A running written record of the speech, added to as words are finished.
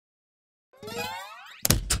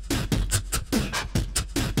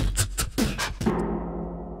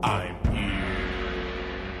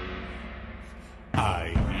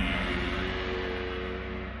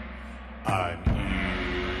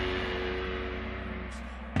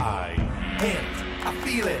I hands, I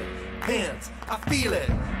feel it. Hands, I feel it.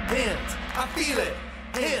 Hands, I feel it.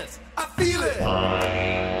 Hands, I feel it.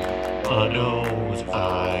 A nose,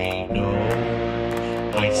 I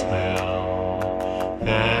know, I smell.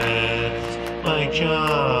 That's my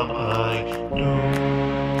job, I know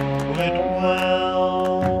it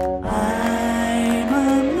well. I'm a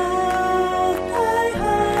mouth, I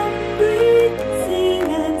hum, breathe, sing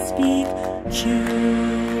and speak,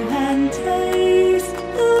 chew and taste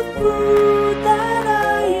the food that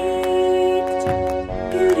I eat.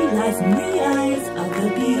 Beauty lies in the eyes of the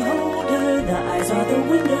beholder. The eyes are the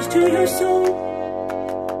windows to your soul.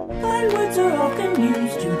 Fine words are often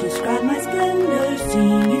used to describe my splendor.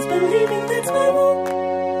 Seeing is believing, that's my role.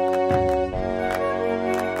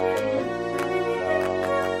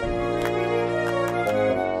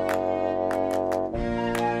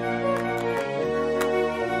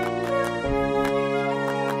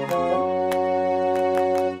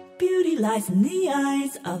 Beauty lies in the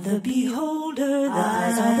eyes of the beholder. The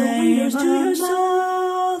eyes are the windows to your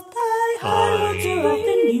soul. Thy words are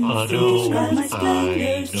often used to describe my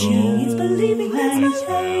splendor. Seeing is believing, that's my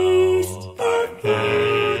taste. The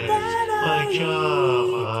food that I Job,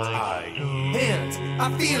 Hands,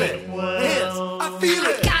 I feel it. Hands, I feel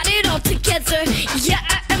it. Got it all together, yeah,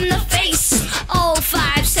 I am the face. All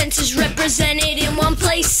five senses represented in one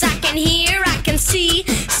place. I can hear, I can see,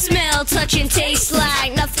 smell, touch, and taste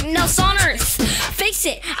like nothing else on earth. Face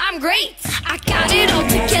it, I'm great. I got it all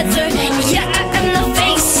together, yeah, I am the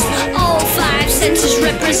face. All five senses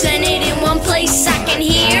represented in one place. I can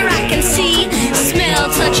hear, I can see, smell,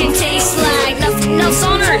 touch, and taste like nothing else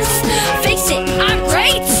on earth. Face it, I'm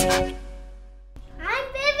great. I'm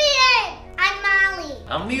Vivian. I'm Molly.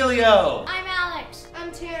 I'm Neeleeo. I'm Alex.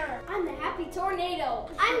 I'm Tara. I'm the Happy Tornado.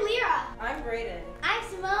 I'm Lyra. I'm Brayden. I'm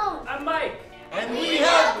Simone. I'm Mike. And we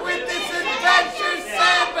have with this adventure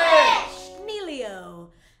sandwich. Neeleeo.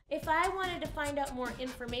 If I wanted to find out more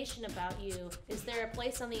information about you, is there a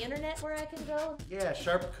place on the internet where I can go? Yeah,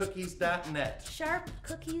 sharpcookies.net.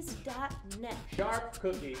 Sharpcookies.net.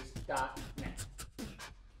 Sharpcookies.net.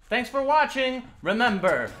 Thanks for watching.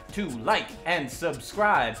 Remember to like and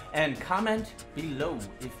subscribe and comment below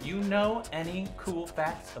if you know any cool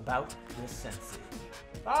facts about the senses.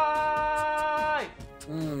 Bye!